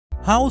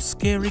How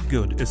scary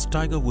good is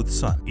Tiger Woods'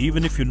 son?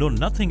 Even if you know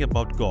nothing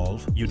about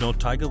golf, you know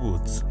Tiger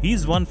Woods.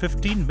 He's won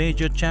 15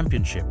 major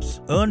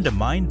championships, earned a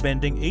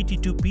mind-bending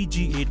 82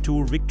 PGA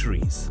Tour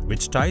victories,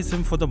 which ties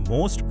him for the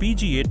most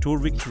PGA Tour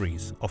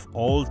victories of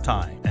all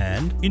time.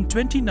 And in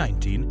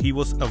 2019, he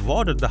was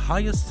awarded the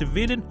highest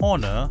civilian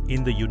honor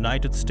in the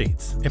United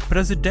States, a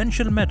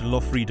Presidential Medal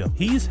of Freedom.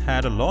 He's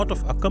had a lot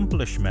of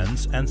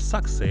accomplishments and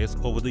success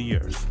over the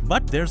years.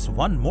 But there's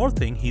one more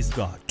thing he's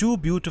got. Two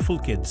beautiful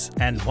kids,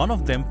 and one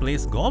of them plays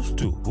golf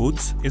too.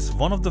 Woods is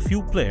one of the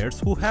few players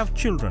who have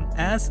children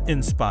as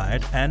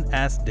inspired and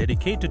as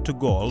dedicated to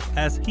golf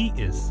as he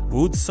is.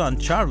 Woods' son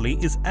Charlie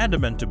is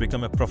adamant to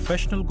become a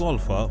professional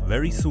golfer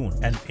very soon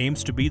and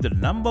aims to be the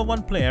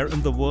 #1 player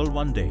in the world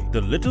one day.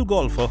 The little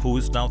golfer, who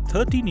is now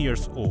 13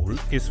 years old,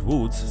 is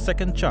Woods'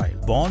 second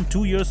child, born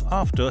 2 years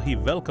after he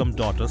welcomed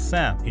daughter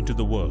Sam into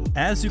the world.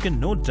 As you can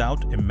no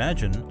doubt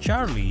imagine,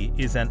 Charlie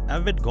is an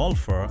avid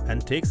golfer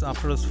and takes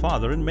after his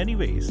father in many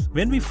ways.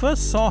 When we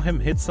first saw him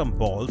hit some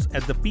balls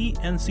at the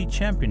PNC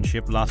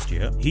Championship last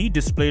year, he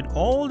displayed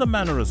all the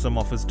mannerism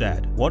of his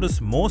dad. What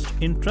is most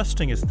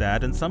interesting is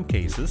that in some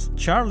cases,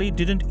 Charlie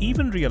didn't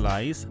even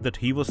realize that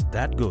he was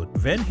that good.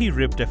 When he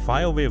ripped a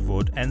fairway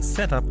wood and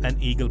set up an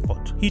eagle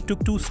putt, he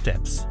took 2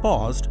 steps,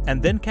 paused,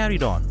 and then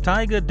carried on.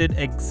 Tiger did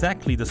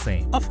exactly the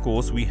same. Of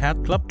course, we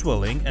had club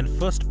twirling and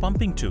first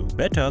pumping too,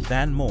 better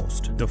than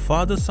most. The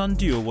father-son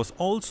duo was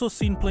also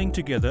seen playing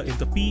together in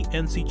the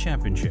PNC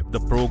Championship.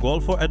 The pro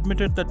golfer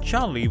admitted that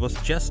Charlie was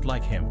just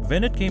like him.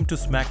 When it came to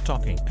smack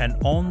talking and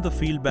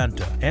on-the-field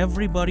banter,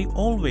 everybody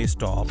always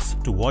stops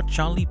to watch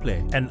Charlie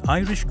play. An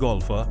Irish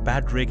golfer,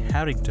 Padraig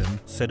Harrington,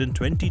 said in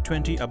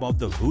 2020 about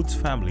the Woods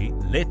family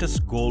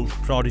latest golf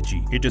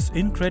prodigy, "It is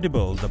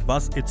incredible the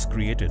buzz it's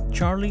created."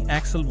 Charlie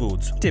Axel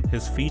Woods tipped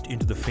his feet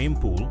into the fame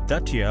pool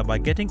that year by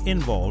getting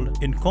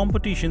involved in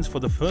competitions for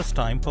the first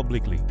time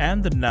publicly.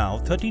 And the now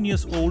 13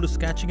 years old is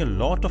catching a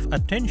lot of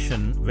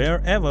attention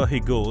wherever he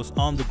goes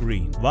on the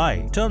green.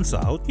 Why? Turns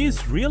out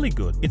he's really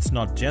good. It's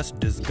not just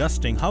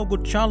disgusting how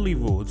good Charlie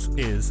Woods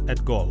is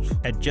at golf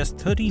at just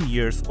 13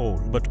 years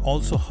old, but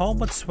also how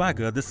much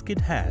swagger this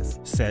kid has,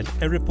 said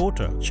a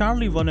reporter.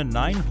 Charlie won a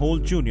 9-hole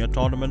junior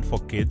tournament for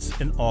kids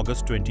in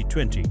August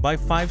 2020 by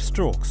 5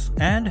 strokes,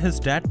 and his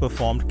dad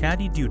performed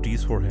caddy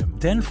duties for him,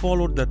 then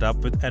followed that up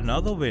with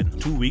another win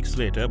 2 weeks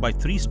later by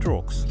 3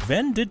 strokes.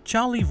 When did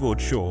Charlie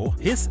Woods show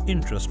his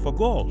interest for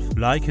golf?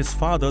 Like his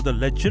father, the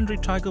legendary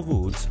Tiger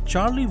Woods,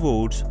 Charlie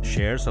Woods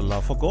shares a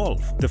love for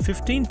golf. The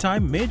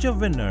 15-time major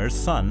winner's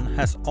son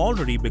has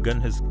already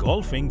begun his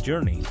golfing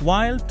journey,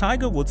 while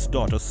Tiger Woods'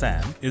 daughter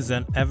Sam is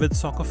an avid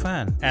soccer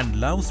fan and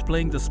loves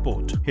playing the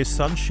sport. His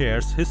son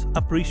shares his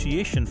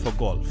appreciation for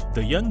golf.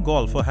 The young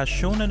golfer has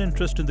shown an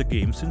interest in the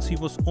game since he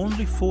was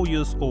only 4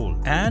 years old,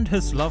 and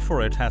his love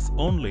for it has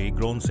only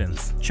grown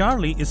since.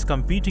 Charlie is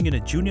competing in a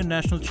junior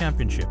national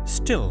championship.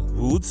 Still,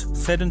 Woods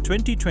said in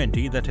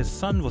 2020 that his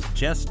son was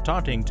just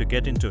starting to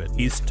get into it.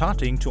 He's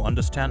starting to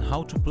understand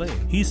how to play.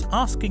 He's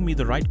asking me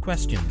the right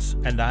questions,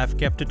 and I have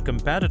kept it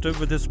competitive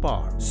with his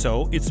par.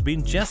 So it's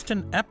been just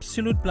an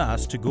absolute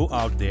blast to go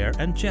out there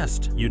and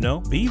just,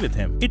 be with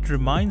him. It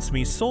reminds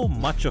me so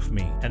much of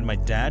me and my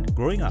dad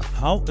growing up.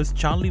 How is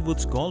Charlie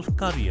Woods' golf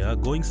career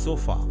going so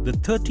far? The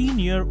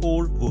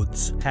 13-year-old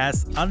Woods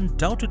has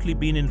undoubtedly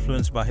been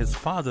influenced by his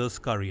father's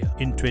career.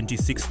 In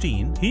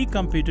 2016, he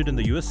competed in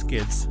the US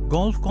Kids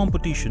golf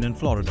competition in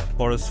Florida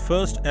for his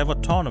first ever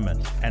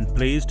tournament and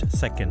placed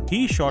second.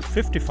 He shot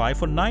 55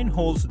 for 9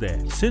 holes there.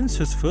 Since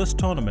his first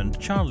tournament,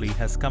 Charlie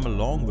has come a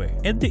long way.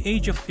 At the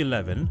age of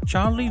 11,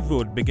 Charlie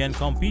Wood began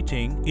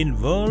competing in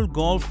world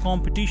golf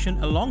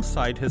competition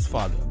alongside his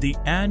father. The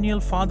annual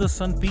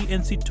father-son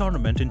PNC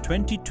tournament in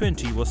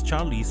 2020 was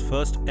Charlie's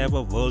first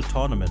ever world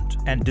tournament,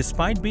 and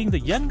despite being the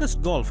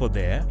youngest golfer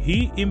there,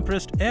 he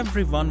impressed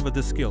everyone with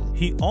his skill.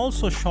 He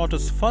also shot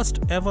his first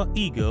ever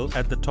eagle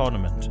at the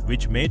tournament,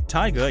 which made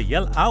Tiger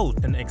yell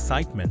out in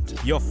excitement,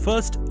 "Your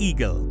first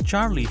eagle!"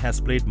 Charlie has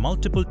played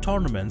multiple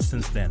tournaments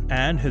since then,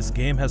 and his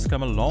game has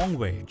come a long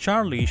way.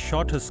 Charlie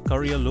shot his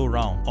career low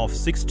round of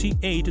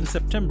 68 in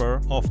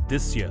September of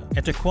this year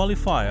at a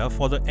qualifier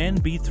for the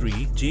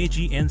NB3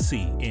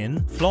 JGNC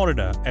in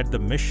Florida at the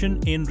Mission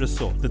Inn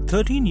Resort. The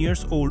 13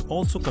 years old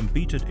also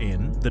competed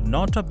in the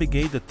Nota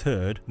Bigay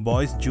III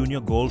Boys Junior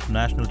Golf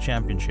National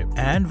Championship,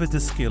 and with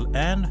his skill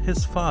and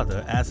his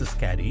father as his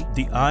caddy,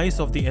 the eyes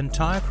of the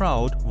entire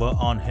crowd were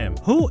on him.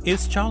 Who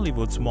is Charlie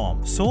Woods'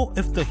 mom? So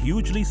if the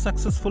hugely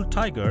successful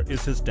Tiger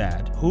is his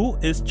dad, who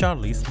is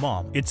Charlie's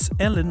mom? It's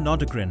Ellen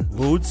Nordegren,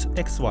 Woods'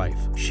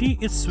 ex-wife. She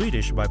is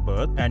Swedish by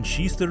birth, and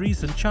she's the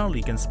reason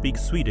Charlie can speak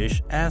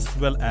Swedish as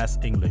well as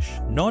English.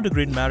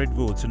 Nordegren married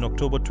Woods in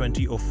October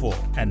 2004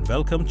 and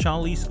welcomed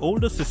Charlie's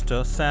older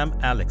sister Sam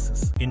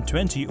Alexis in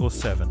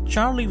 2007.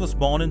 Charlie was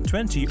born in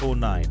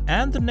 2009,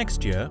 and the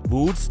next year,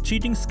 Woods'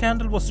 cheating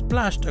scandal was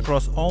splashed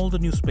across all the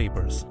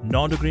newspapers.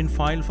 Nordegren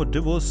filed for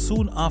divorce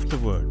soon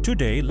afterward.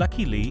 Today, lucky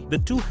luckily, the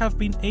two have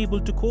been able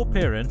to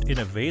co-parent in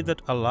a way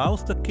that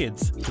allows the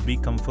kids to be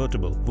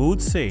comfortable.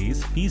 Woods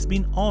says he's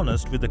been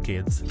honest with the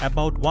kids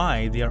about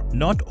why they are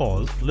not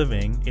all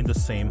living in the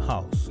same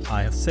house.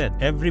 I have said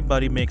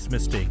everybody makes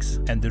mistakes,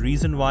 and the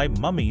reason why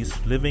mummy's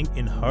living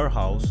in her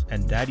house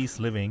and daddy's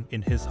living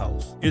in his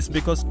house is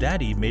because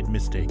daddy made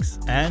mistakes,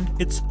 and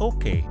it's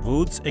okay,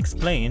 Woods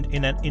explained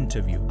in an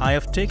interview. I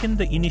have taken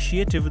the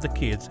initiative with the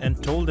kids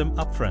and told them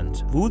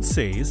upfront. Woods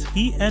says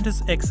he and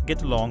his ex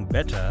get along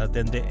better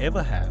than they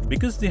ever have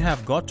because they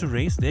have got to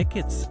raise their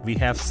kids. We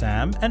have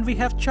Sam and we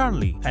have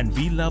Charlie, and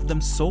we love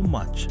them so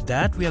much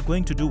that we are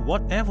going to do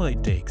whatever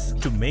it takes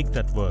to make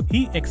that work,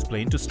 he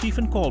explained to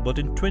Stephen Colbert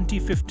in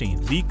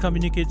 2015. We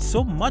communicate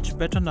so much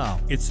better now.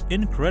 It's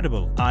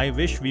incredible. I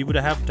wish we would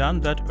have done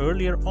that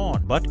earlier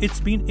on, but it's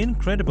been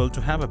incredible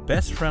to have a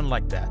best friend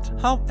like that.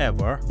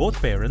 However,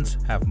 both parents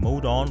have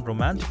moved on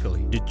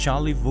romantically. Did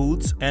Charlie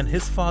Woods and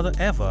his father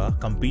ever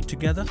compete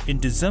together? In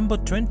December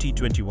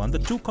 2021, the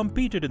two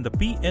competed in the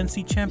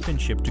PNC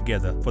Championship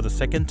together for the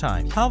second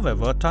time.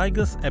 However,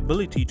 Tiger's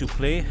ability to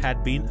play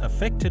had been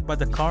affected by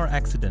the car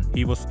accident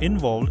he was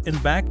involved in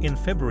back in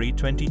February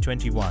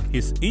 2021.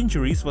 His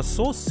injuries were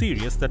so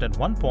serious that at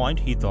one point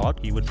he thought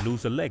he would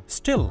lose a leg.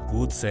 Still,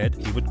 Woods said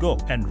he would go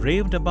and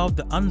raved about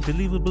the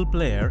unbelievable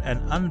player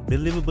and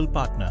unbelievable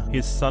partner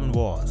his son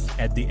was.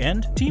 At the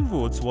end, Team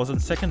Woods was in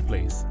second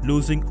place,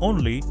 losing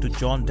only to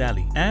John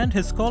Daly and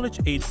his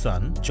college-age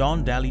son,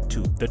 John Daly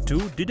too. The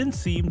two didn't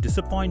seem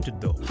disappointed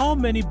though. How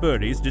many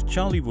birdies did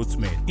Charlie Woods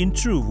make? In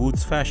true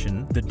Woods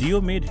fashion, the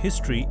duo made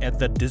history at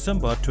the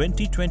December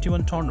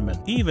 2021 tournament,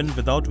 even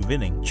without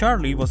winning.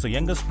 Charlie was the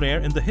youngest player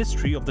in the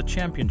history of the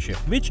championship,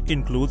 which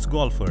includes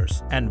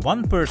golfers, and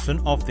one person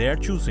of their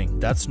choosing.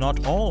 That's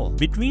not all.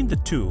 Between the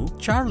two,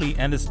 Charlie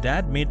and his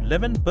dad made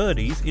 11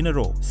 birdies in a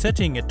row,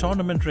 setting a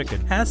tournament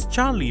record. Has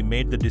Charlie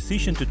made the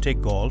decision to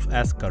take golf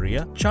as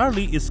career?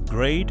 Charlie is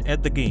great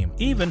at the game.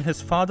 Even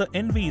his father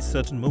envies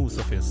certain moves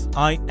of his.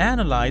 I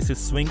analyze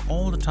his swing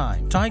all the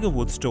time, Tiger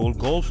Woods told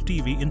Golf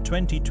TV in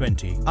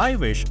 2020. I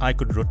wish I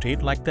could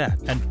rotate like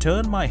that and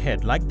turn my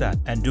head like that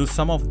and do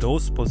some of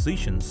those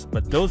positions,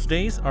 but those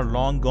days are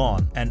long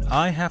gone and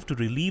I have to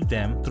relieve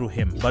them through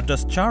him. But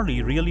does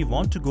Charlie really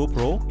want to go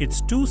pro?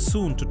 It's too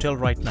soon to tell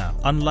right now.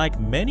 Unlike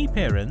many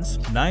parents,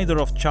 neither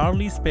of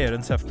Charlie's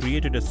parents have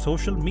created a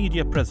social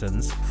media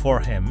presence for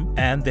him,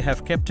 and they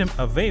have kept him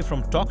away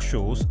from talk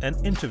shows and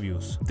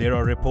interviews. There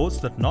are reports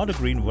that Nora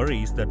Green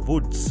worries that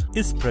Woods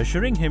is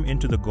pressuring him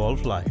into the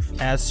golf life,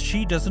 as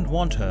she doesn't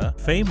want her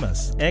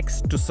famous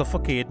ex to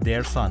suffocate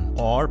their son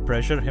or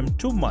pressure him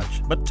too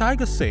much. But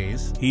Tiger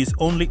says he's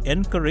only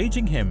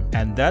encouraging him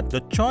and that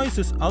the choice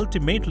is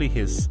ultimately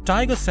his.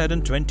 Tiger said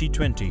in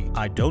 2020,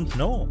 "I don't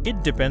know.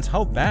 It depends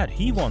how bad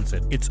he wants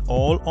it. It's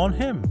all on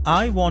him.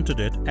 I wanted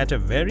it at a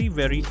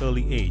very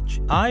early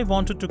age. I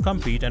wanted to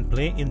compete and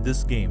play in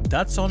this game.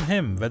 That's on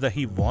him whether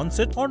he wants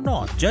it or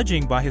not.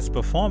 Judging by his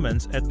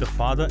performance at the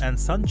Father and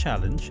Son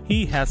Challenge,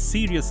 he has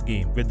serious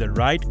game. With the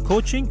right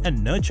coaching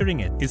and nurturing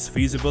it, it's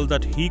feasible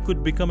that he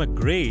could become a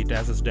great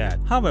as his dad.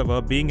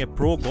 However, being a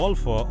pro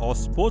golfer or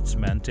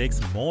sportsman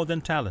takes more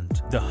than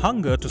talent. The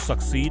hunger to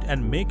succeed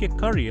and make a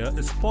career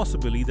is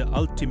possibly the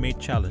ultimate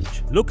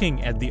challenge."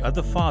 Looking at the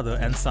other father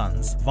and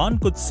sons, one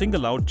could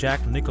single out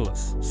Jack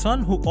Nicklaus,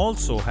 son who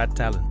also had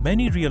talent.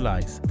 Many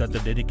realize that the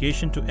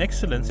dedication to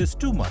excellence is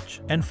too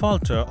much and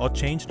falter or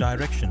change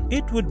direction.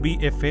 It would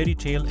be a fairy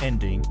tale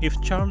ending if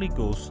Charlie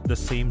goes the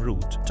same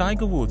route.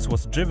 Tiger Woods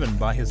was driven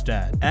by his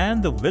dad,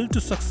 and the will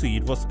to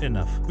succeed was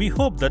enough. We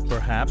hope that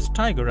perhaps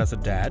Tiger as a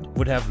dad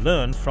would have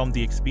learned from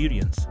the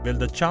experience. Will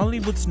the Charlie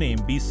Woods name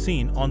be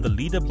seen on the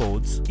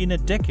leaderboards in a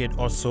decade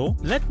or so?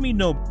 Let me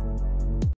know.